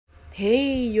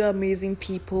Hey, you amazing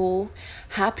people.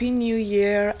 Happy New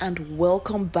Year and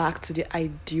welcome back to the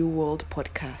Ideal World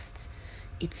podcast.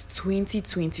 It's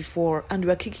 2024 and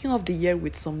we're kicking off the year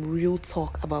with some real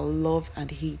talk about love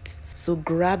and hate. So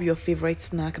grab your favorite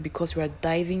snack because we're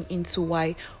diving into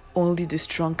why only the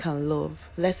strong can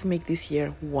love. Let's make this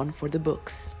year one for the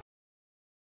books.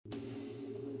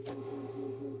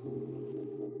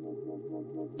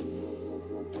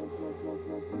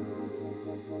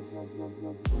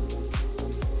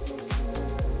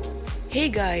 Hey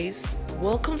guys,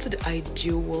 welcome to the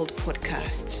Ideal World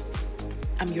podcast.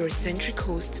 I'm your eccentric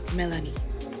host, Melanie.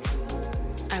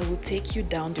 I will take you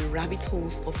down the rabbit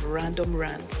holes of random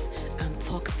rants and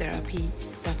talk therapy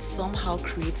that somehow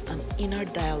creates an inner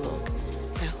dialogue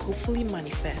that hopefully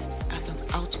manifests as an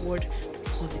outward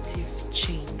positive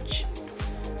change.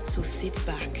 So sit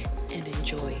back and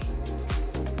enjoy.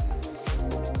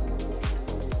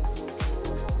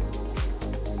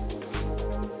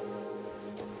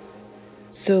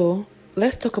 So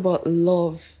let's talk about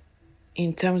love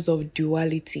in terms of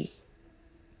duality.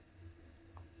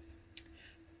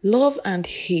 Love and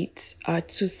hate are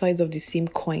two sides of the same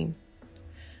coin,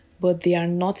 but they are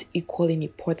not equal in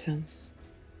importance.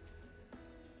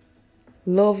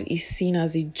 Love is seen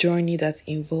as a journey that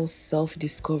involves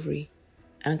self-discovery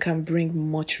and can bring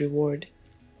much reward,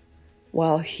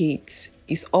 while hate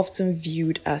is often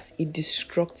viewed as a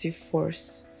destructive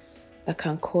force that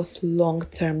can cause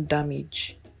long-term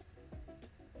damage.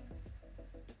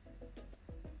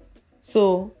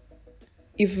 So,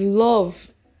 if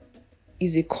love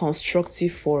is a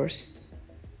constructive force,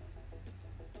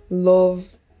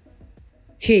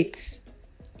 hate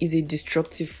is a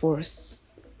destructive force.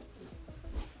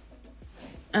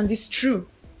 And it's true.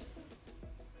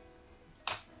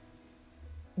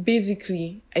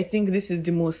 Basically, I think this is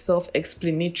the most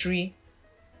self-explanatory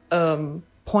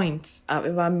point I've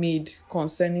ever made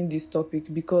concerning this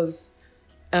topic because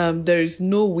there is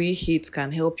no way hate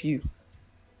can help you.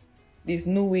 There's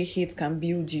no way hate can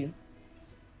build you.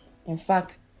 In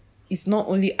fact, it's not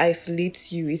only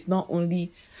isolates you, it's not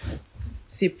only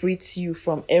separates you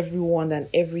from everyone and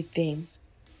everything,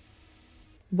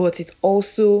 but it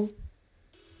also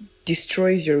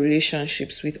destroys your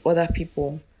relationships with other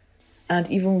people and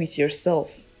even with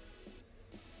yourself.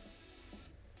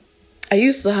 I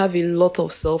used to have a lot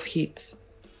of self-hate,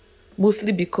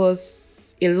 mostly because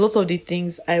a lot of the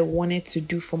things I wanted to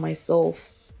do for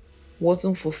myself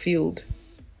wasn't fulfilled.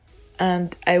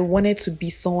 And I wanted to be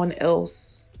someone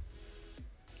else.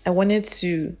 I wanted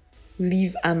to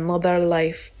live another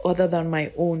life other than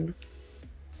my own.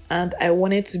 And I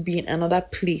wanted to be in another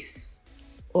place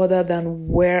other than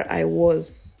where I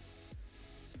was.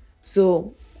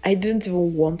 So I didn't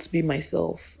even want to be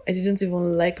myself. I didn't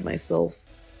even like myself.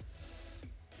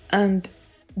 And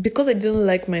because I didn't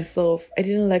like myself, I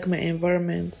didn't like my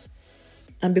environment.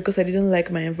 And because I didn't like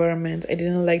my environment, I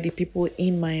didn't like the people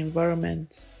in my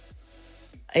environment.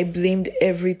 I blamed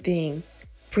everything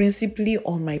principally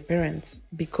on my parents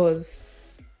because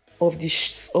of the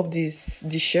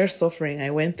sheer suffering I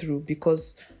went through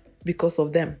because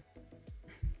of them.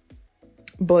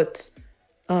 But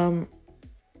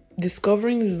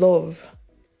discovering love,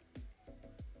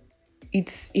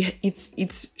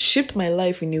 it's shaped my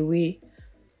life in a way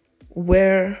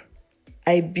where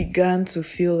I began to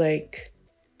feel like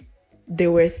there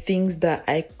were things that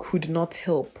I could not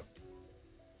help,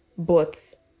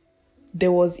 but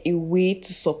there was a way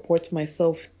to support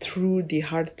myself through the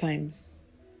hard times.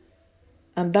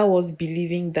 And that was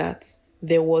believing that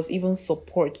there was even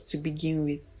support to begin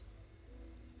with.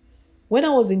 When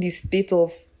I was in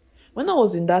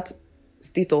that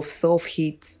state of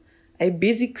self-hate, I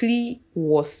basically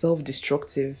was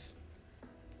self-destructive.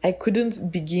 I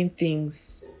couldn't begin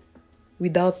things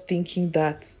without thinking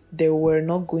that they were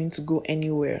not going to go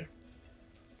anywhere.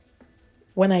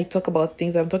 When I talk about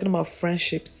things, I'm talking about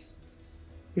friendships,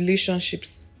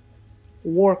 relationships,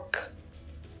 work,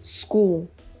 school,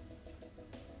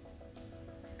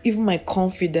 even my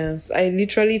confidence. I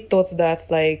literally thought that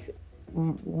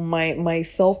my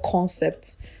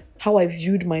self-concept, how I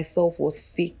viewed myself was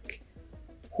fake.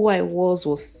 Who I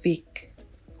was fake.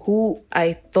 Who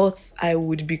I thought I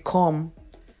would become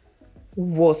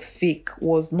was fake,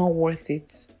 was not worth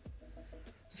it.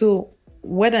 So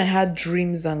when I had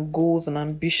dreams and goals and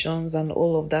ambitions and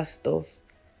all of that stuff,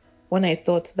 when I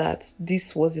thought that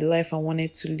this was the life I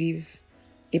wanted to live,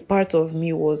 a part of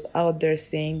me was out there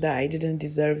saying that I didn't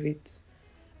deserve it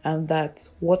and that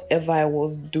whatever I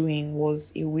was doing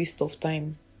was a waste of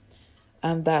time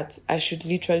and that I should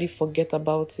literally forget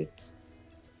about it.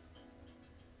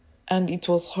 And it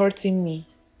was hurting me.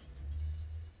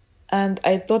 And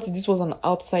I thought this was an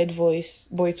outside voice,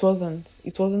 but it wasn't.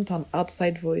 It wasn't an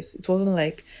outside voice. It wasn't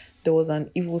like there was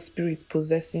an evil spirit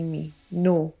possessing me.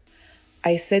 No.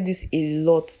 I said this a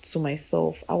lot to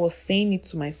myself. I was saying it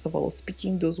to myself. I was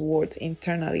speaking those words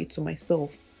internally to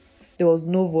myself. There was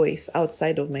no voice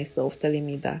outside of myself telling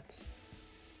me that.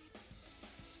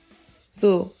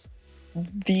 So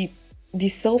the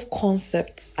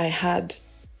self-concepts I had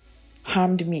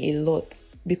harmed me a lot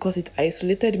because it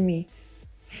isolated me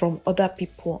from other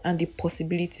people and the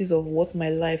possibilities of what my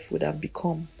life would have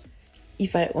become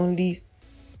if I only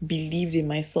believed in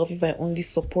myself, if I only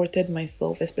supported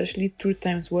myself, especially through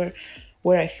times where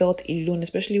I felt alone,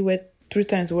 especially through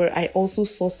times where I also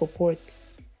saw support,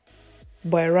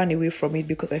 but I ran away from it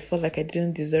because I felt like I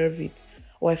didn't deserve it,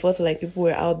 or I felt like people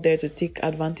were out there to take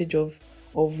advantage of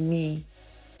me.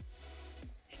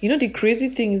 You know, the crazy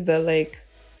thing is that, like,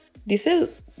 they say,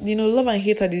 you know, love and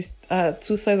hate are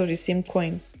two sides of the same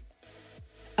coin.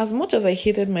 As much as I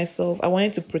hated myself, I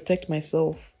wanted to protect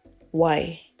myself.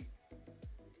 Why?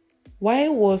 Why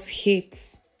was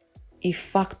hate a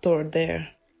factor there?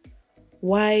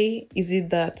 Why is it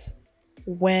that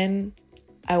when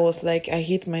I was like, I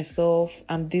hate myself,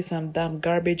 I'm this, I'm that, I'm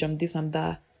garbage, I'm this, I'm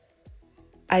that,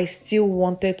 I still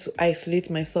wanted to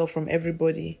isolate myself from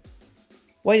everybody?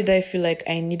 Why did I feel like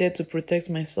I needed to protect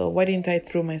myself? Why didn't I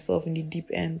throw myself in the deep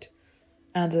end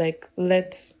and like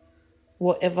let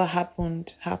whatever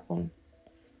happened happen?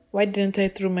 Why didn't I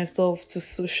throw myself to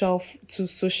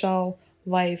social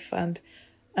life and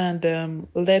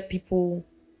let people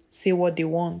say what they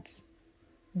want?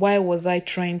 Why was I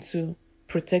trying to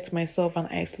protect myself and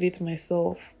isolate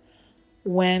myself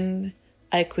when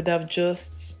I could have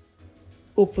just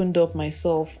opened up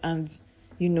myself? And,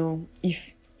 you know,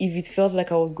 if it felt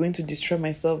like I was going to destroy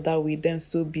myself that way, then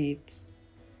so be it.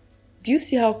 Do you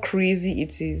see how crazy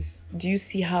it is? Do you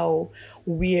see how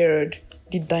weird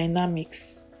the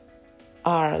dynamics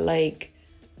are? Like,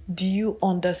 do you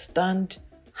understand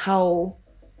how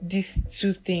these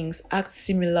two things act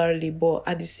similarly, but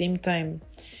at the same time,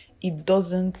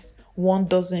 one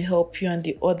doesn't help you and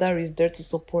the other is there to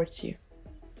support you?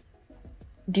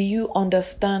 Do you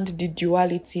understand the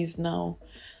dualities now,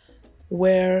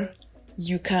 where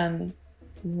you can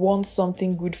want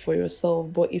something good for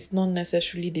yourself, but it's not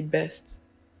necessarily the best?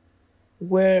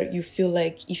 Where you feel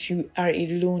like if you are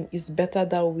alone, it's better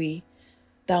that way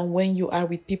than when you are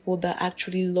with people that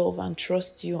actually love and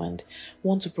trust you and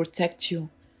want to protect you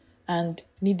and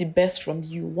need the best from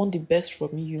you, want the best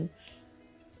from you,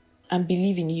 and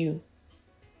believe in you.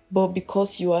 But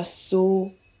because you are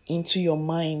so into your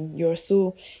mind, you're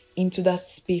so into that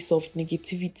space of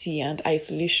negativity and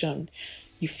isolation,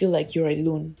 you feel like you're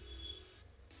alone.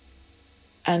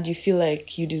 And you feel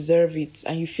like you deserve it,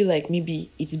 and you feel like maybe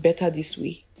it's better this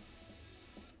way.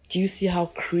 Do you see how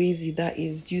crazy that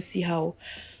is? Do you see how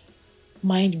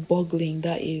mind-boggling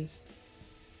that is?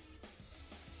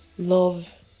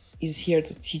 Love is here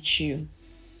to teach you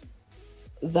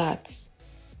that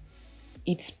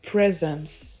its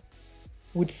presence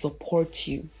would support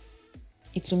you.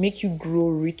 It will make you grow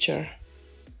richer.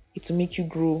 It will make you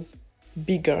grow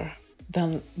bigger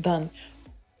than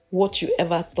what you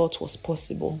ever thought was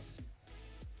possible.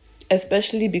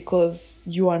 Especially because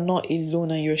you are not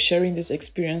alone and you're sharing this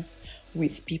experience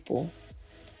with people.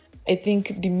 I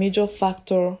think the major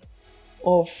factor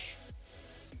of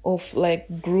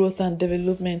like growth and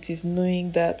development is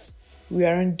knowing that we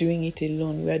aren't doing it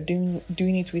alone. We are doing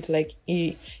it with like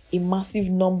a massive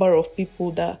number of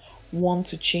people that want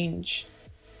to change.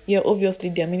 Yeah,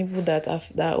 obviously there are many people that are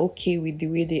okay with the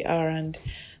way they are and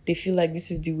they feel like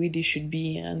this is the way they should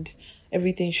be and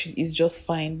everything is just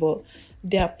fine. But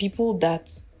there are people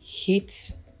that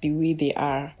hate the way they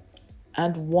are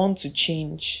and want to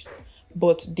change,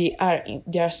 but they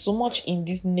are so much in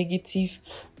this negative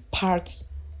part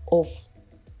of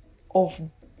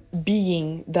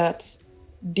being that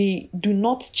they do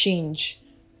not change,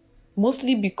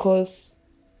 mostly because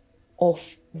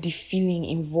of the feeling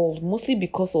involved, mostly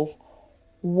because of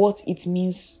what it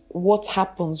means, what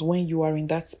happens when you are in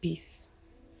that space.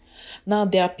 Now,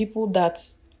 there are people that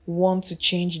want to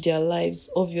change their lives,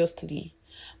 obviously,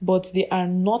 but they are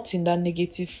not in that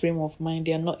negative frame of mind.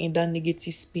 They are not in that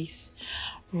negative space.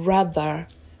 Rather,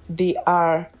 they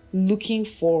are looking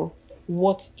for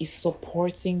what is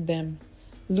supporting them,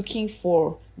 looking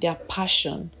for their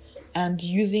passion and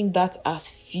using that as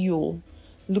fuel,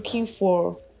 looking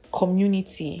for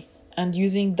community and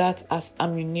using that as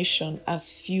ammunition,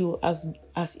 as fuel, as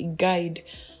a guide,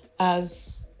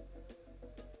 as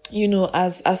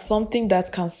as something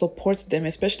that can support them,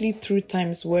 especially through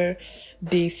times where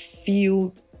they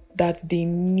feel that they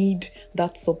need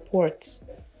that support.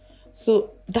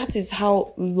 So that is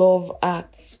how love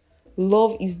acts.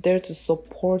 Love is there to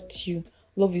support you.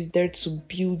 Love is there to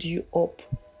build you up.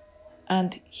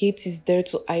 And hate is there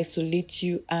to isolate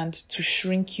you and to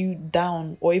shrink you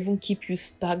down or even keep you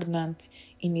stagnant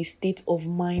in a state of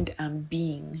mind and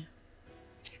being.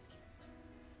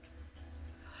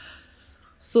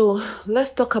 So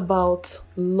let's talk about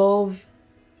love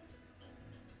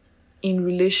in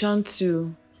relation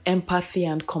to empathy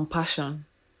and compassion,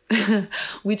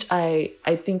 which I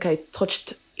think I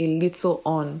touched a little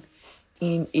on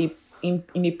in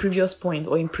a previous point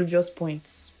or in previous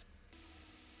points.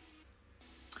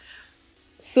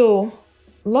 So,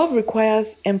 love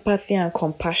requires empathy and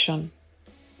compassion.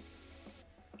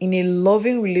 In a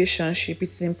loving relationship,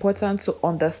 it's important to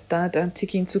understand and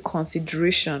take into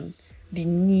consideration the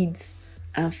needs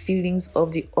and feelings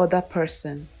of the other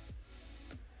person.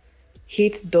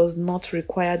 Hate does not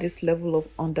require this level of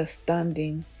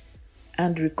understanding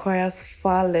and requires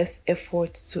far less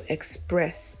effort to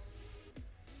express.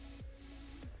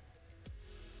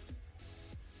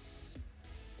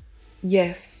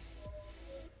 Yes,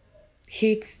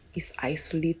 hate is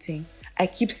isolating. I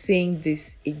keep saying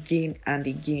this again and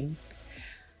again.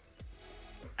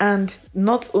 And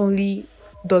not only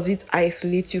does it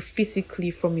isolate you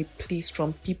physically from a place,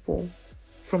 from people,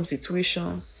 from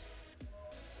situations,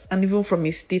 and even from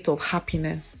a state of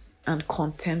happiness and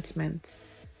contentment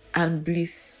and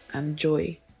bliss and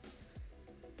joy.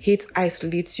 Hate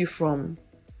isolates you from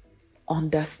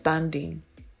understanding,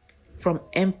 from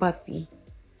empathy,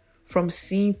 from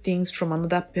seeing things from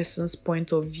another person's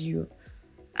point of view,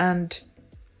 and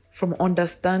from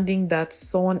understanding that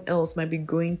someone else might be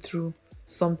going through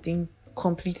something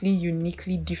completely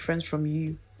uniquely different from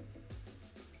you.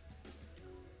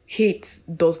 Hate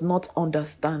does not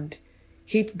understand.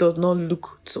 Hate does not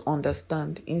look to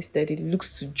understand. Instead, it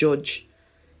looks to judge.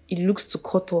 It looks to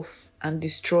cut off and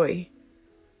destroy.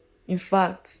 In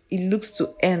fact, it looks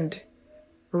to end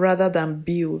rather than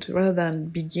build, rather than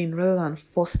begin, rather than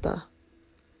foster.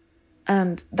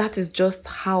 And that is just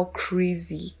how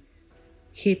crazy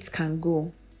hate can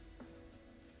go.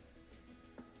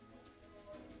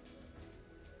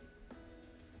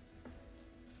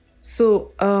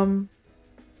 So,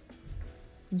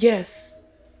 yes,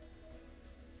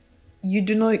 you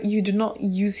do not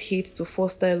use hate to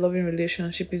foster a loving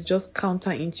relationship. It's just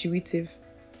counterintuitive.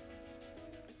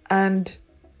 And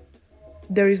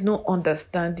there is no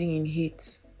understanding in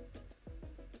hate.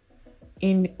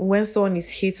 When someone is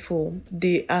hateful,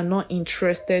 they are not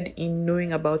interested in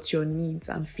knowing about your needs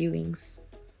and feelings.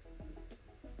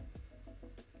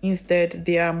 Instead,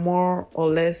 they are more or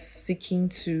less seeking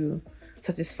to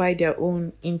satisfy their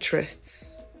own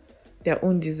interests, their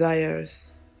own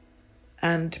desires,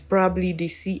 and probably they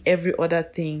see every other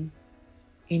thing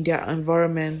in their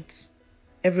environment,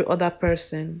 every other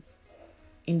person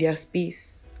in their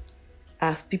space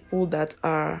as people that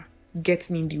are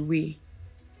getting in the way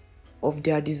of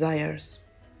their desires.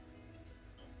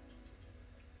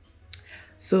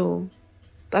 So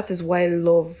that is why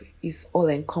love is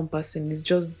all-encompassing. It's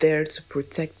just there to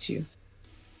protect you.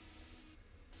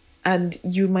 And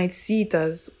you might see it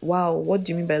as, wow, what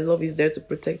do you mean by love is there to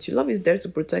protect you? Love is there to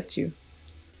protect you.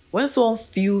 When someone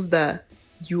feels that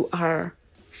you are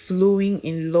flowing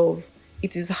in love,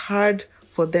 it is hard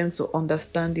for them to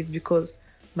understand it because,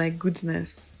 my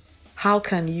goodness, how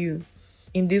can you,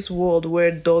 in this world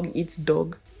where dog eats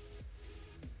dog?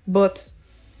 But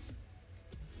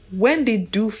when they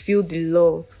do feel the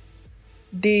love,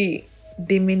 they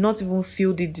may not even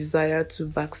feel the desire to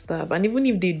backstab. And even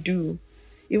if they do,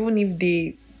 even if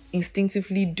they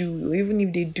instinctively do, or even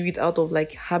if they do it out of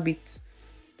like habit,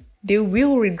 they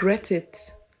will regret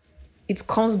it. It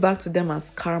comes back to them as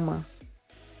karma.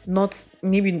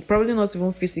 Probably not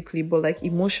even physically, but like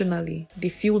emotionally. They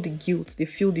feel the guilt, they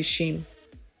feel the shame.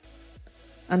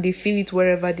 And they feel it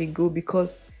wherever they go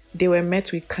because they were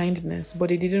met with kindness, but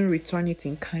they didn't return it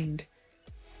in kind.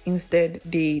 Instead,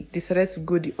 they decided to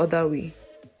go the other way.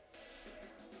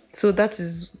 So that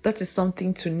is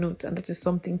something to note, and that is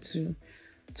something to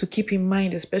keep in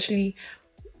mind, especially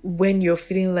when you're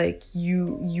feeling like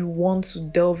you want to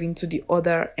delve into the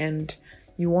other and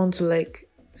you want to like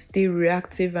stay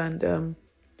reactive and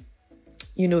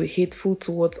hateful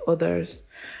towards others.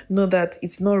 Know that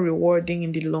it's not rewarding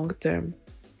in the long term.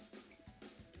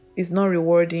 It's not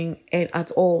rewarding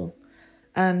at all,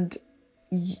 and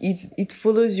it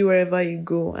follows you wherever you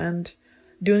go. And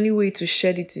the only way to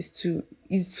shed it is to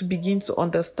begin to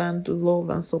understand love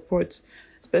and support,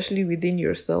 especially within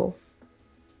yourself.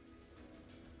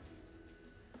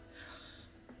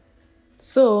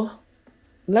 So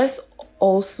let's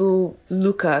also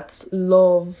look at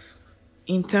love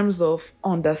in terms of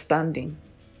understanding.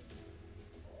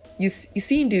 You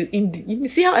see you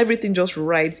see how everything just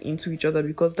rides into each other,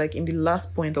 because like in the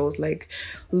last point I was like,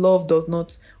 love does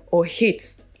not, or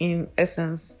hate in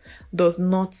essence does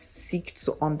not seek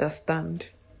to understand.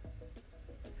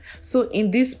 So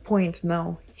in this point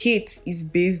now, hate is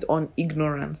based on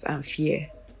ignorance and fear.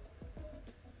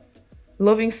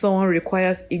 Loving someone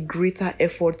requires a greater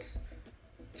effort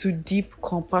to deep,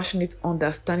 compassionate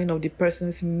understanding of the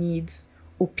person's needs,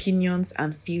 opinions,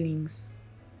 and feelings.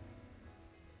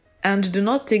 And do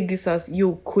not take this as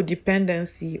your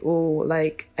codependency, or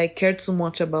like I care too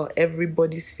much about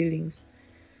everybody's feelings.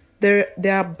 There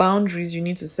are boundaries you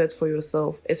need to set for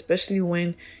yourself, especially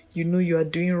when you know you are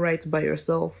doing right by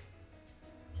yourself.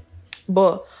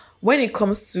 But when it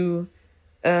comes to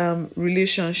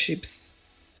relationships,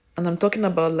 and I'm talking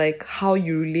about like how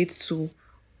you relate to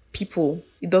people,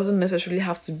 it doesn't necessarily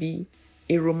have to be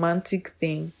a romantic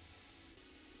thing.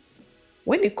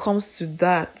 When it comes to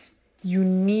that, you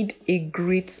need a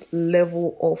great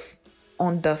level of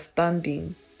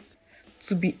understanding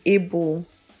to be able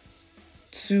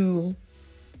to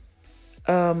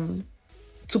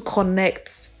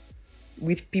connect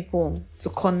with people, to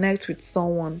connect with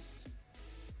someone.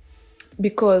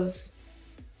 Because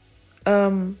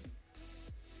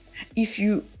if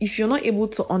you're not able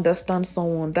to understand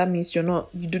someone, that means you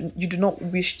do not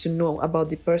wish to know about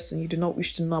the person. You do not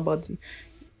wish to know about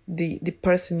the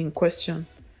person in question.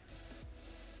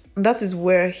 And that is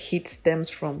where hate stems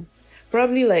from.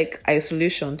 Probably like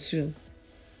isolation too.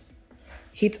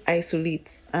 Hate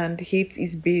isolates, and hate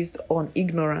is based on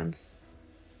ignorance.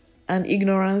 And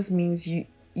ignorance means you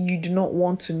do not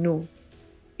want to know.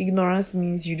 Ignorance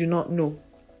means you do not know.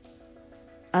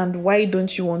 And why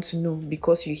don't you want to know?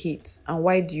 Because you hate. And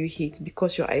why do you hate?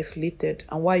 Because you're isolated.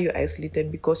 And why you're isolated?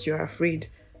 Because you're afraid.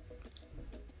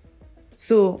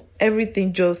 So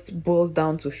everything just boils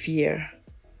down to fear.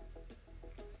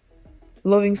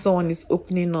 Loving someone is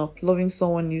opening up. Loving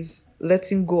someone is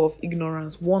letting go of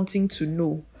ignorance, wanting to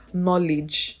know,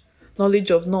 knowledge.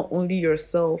 Knowledge of not only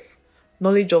yourself,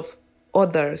 knowledge of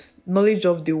others, knowledge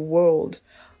of the world,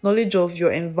 knowledge of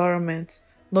your environment,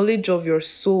 knowledge of your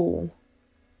soul.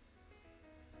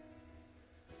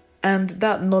 And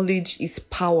that knowledge is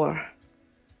power.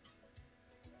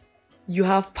 You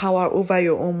have power over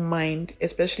your own mind,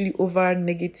 especially over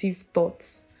negative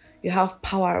thoughts. You have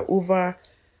power over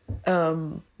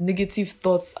negative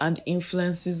thoughts and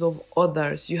influences of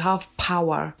others. You have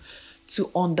power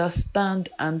to understand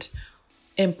and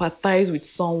empathize with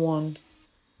someone,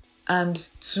 and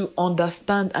to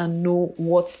understand and know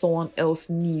what someone else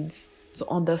needs, to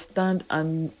understand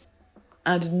and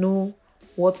know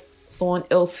what someone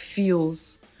else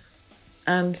feels,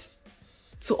 and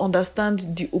to understand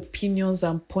the opinions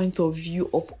and point of view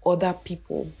of other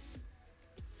people.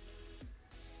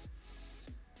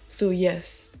 So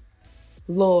yes,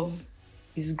 love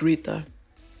is greater.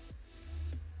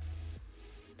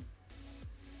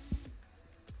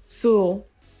 So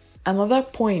another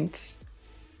point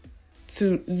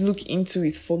to look into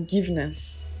is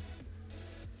forgiveness.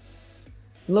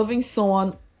 Loving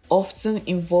someone often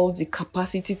involves the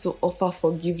capacity to offer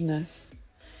forgiveness,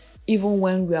 even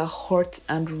when we are hurt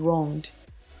and wronged,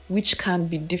 which can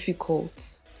be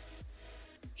difficult.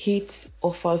 Hate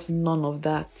offers none of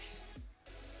that.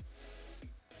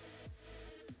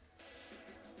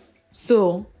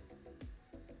 So,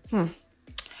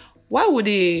 why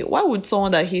would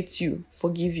someone that hates you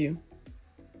forgive you?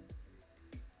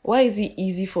 Why is it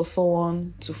easy for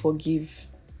someone to forgive?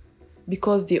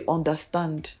 Because they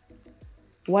understand.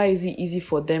 Why is it easy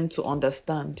for them to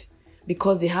understand?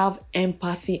 Because they have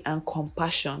empathy and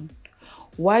compassion.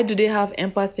 Why do they have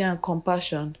empathy and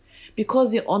compassion?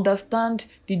 Because they understand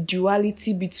the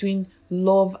duality between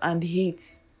love and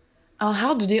hate. And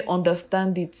how do they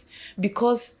understand it?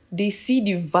 Because they see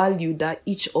the value that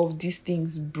each of these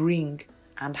things bring.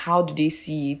 And how do they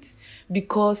see it?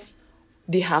 Because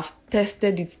they have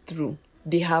tested it through.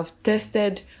 They have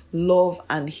tested love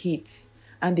and hate.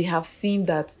 And they have seen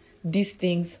that these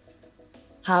things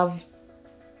have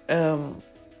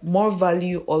more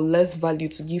value or less value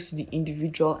to give to the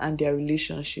individual and their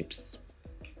relationships.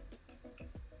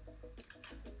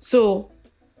 So,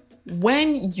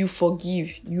 when you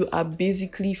forgive, you are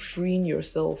basically freeing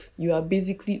yourself. You are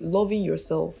basically loving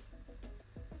yourself.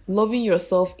 Loving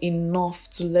yourself enough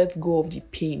to let go of the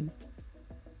pain.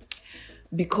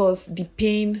 Because the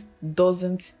pain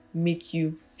doesn't make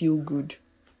you feel good.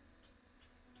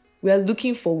 We are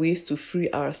looking for ways to free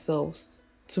ourselves,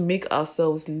 to make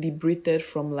ourselves liberated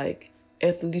from like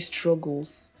earthly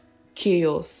struggles,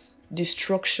 chaos,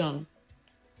 destruction.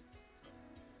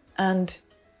 And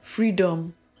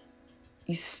Freedom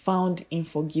is found in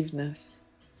forgiveness.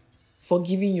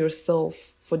 Forgiving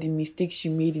yourself for the mistakes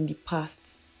you made in the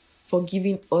past.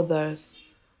 Forgiving others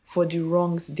for the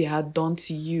wrongs they had done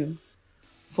to you.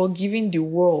 Forgiving the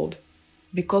world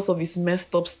because of its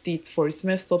messed up state, for its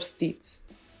messed up state.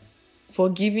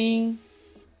 Forgiving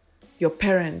your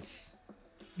parents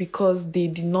because they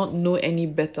did not know any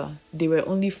better. They were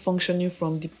only functioning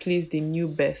from the place they knew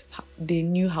best. They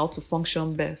knew how to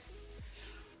function best.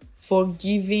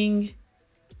 Forgiving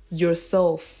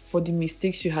yourself for the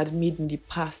mistakes you had made in the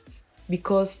past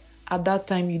because at that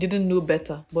time you didn't know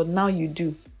better, but now you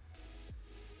do.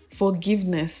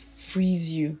 Forgiveness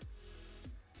frees you,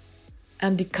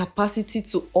 and the capacity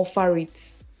to offer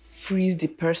it frees the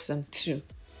person too.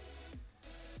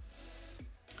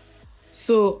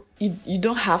 So you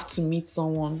don't have to meet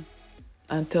someone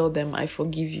and tell them, I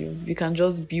forgive you. You can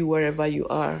just be wherever you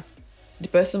are. The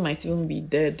person might even be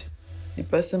dead. The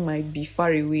person might be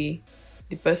far away.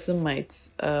 The person might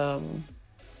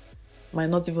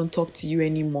not even talk to you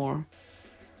anymore.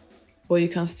 But you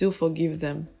can still forgive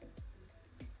them.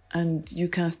 And you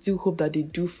can still hope that they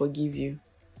do forgive you.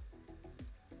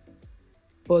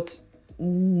 But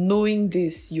knowing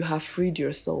this, you have freed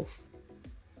yourself.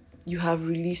 You have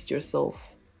released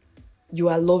yourself. You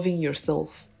are loving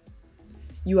yourself.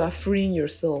 You are freeing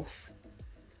yourself.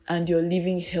 And you're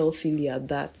living healthily at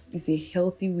that. It's a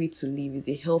healthy way to live. It's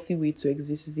a healthy way to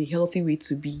exist. It's a healthy way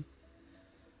to be.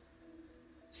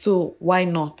 So why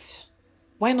not?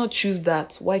 Why not choose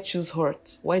that? Why choose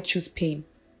hurt? Why choose pain?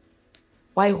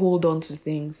 Why hold on to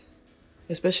things?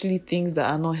 Especially things that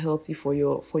are not healthy for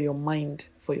your mind,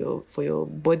 for your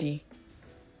body.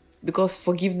 Because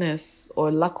forgiveness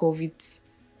or lack of it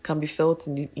can be felt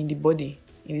in the body,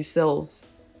 in the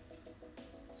cells.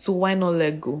 So why not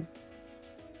let go?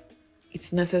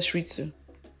 It's necessary to.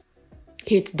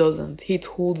 Hate doesn't. Hate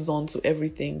holds on to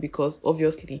everything because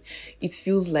obviously it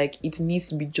feels like it needs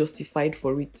to be justified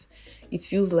for it. It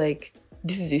feels like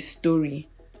this is a story.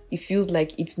 It feels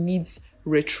like it needs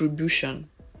retribution.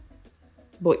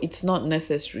 But it's not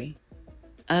necessary.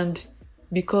 And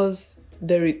because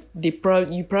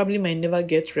you probably might never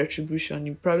get retribution.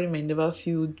 You probably might never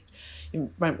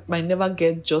might never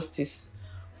get justice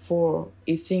for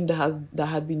a thing that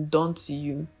had been done to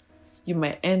you. You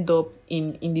might end up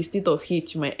in the state of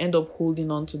hate. You might end up holding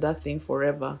on to that thing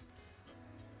forever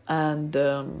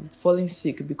and falling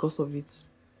sick because of it.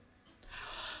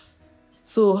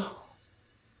 So,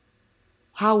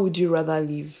 how would you rather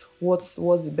live? What's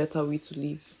the better way to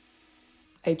live?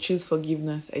 I choose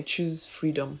forgiveness. I choose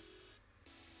freedom.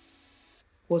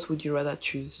 What would you rather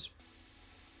choose?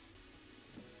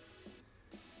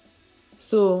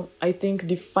 So, I think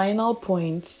the final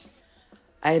point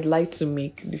I'd like to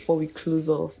make before we close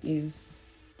off is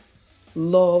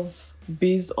love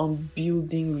based on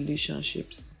building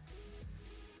relationships.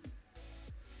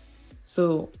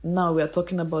 So now we are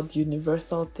talking about the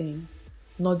universal thing,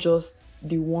 not just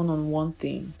the one-on-one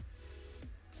thing.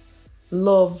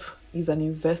 Love is an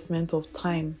investment of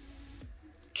time,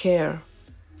 care,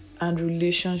 and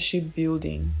relationship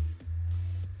building.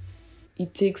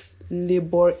 It takes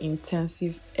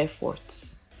labor-intensive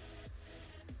efforts.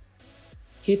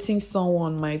 Hating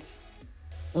someone might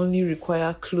only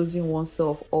require closing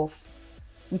oneself off,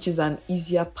 which is an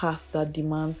easier path that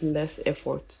demands less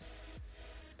effort.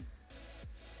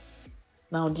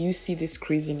 Now, do you see this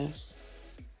craziness?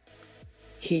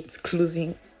 Hate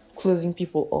closing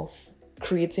people off,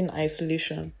 creating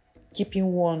isolation,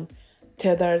 keeping one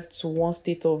tethered to one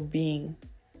state of being,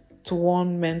 to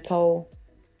one mental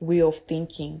way of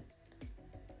thinking,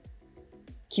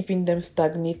 keeping them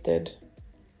stagnated,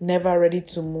 never ready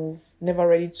to move, never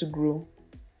ready to grow.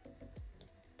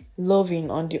 Loving,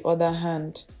 on the other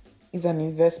hand, is an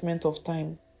investment of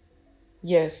time.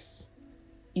 Yes,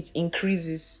 it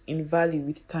increases in value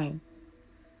with time.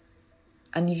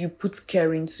 And if you put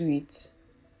care into it,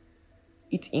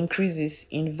 it increases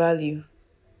in value.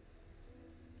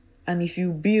 And if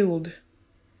you build,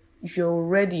 if you're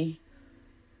ready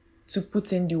to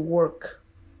put in the work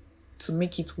to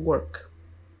make it work,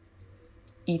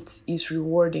 it is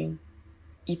rewarding.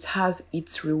 It has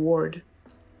its reward.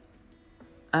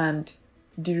 And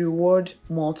the reward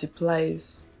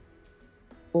multiplies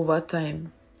over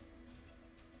time.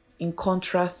 In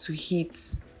contrast to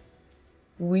hate,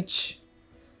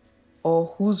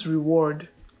 whose reward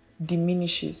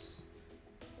diminishes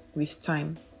with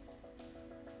time.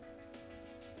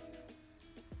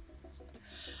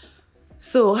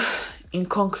 So, in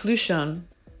conclusion,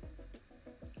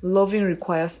 loving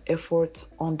requires effort,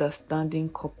 understanding,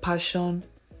 compassion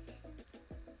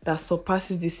that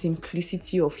surpasses the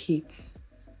simplicity of hate.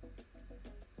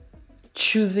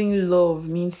 Choosing love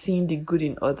means seeing the good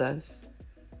in others,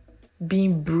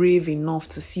 being brave enough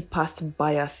to see past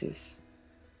biases,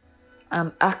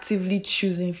 and actively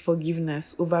choosing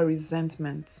forgiveness over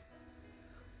resentment.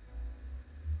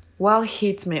 While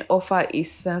hate may offer a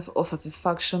sense of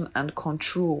satisfaction and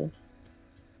control,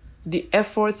 the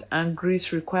efforts and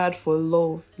grace required for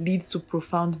love lead to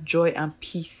profound joy and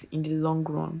peace in the long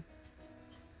run.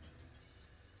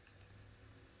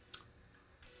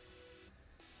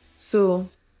 So,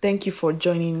 thank you for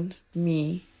joining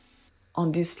me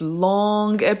on this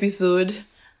long episode.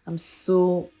 I'm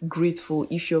so grateful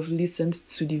if you've listened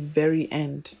to the very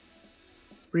end.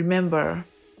 Remember,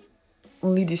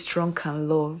 only the strong can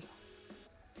love.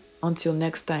 Until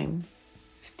next time,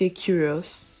 stay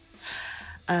curious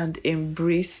and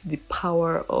embrace the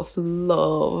power of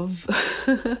love.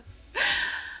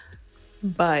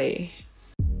 Bye.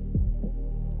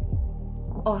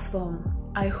 Awesome.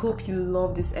 I hope you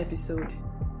love this episode.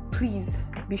 Please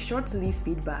be sure to leave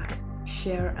feedback,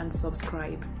 share, and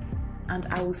subscribe. And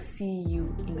I will see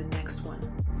you in the next one.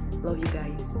 Love you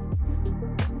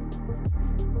guys.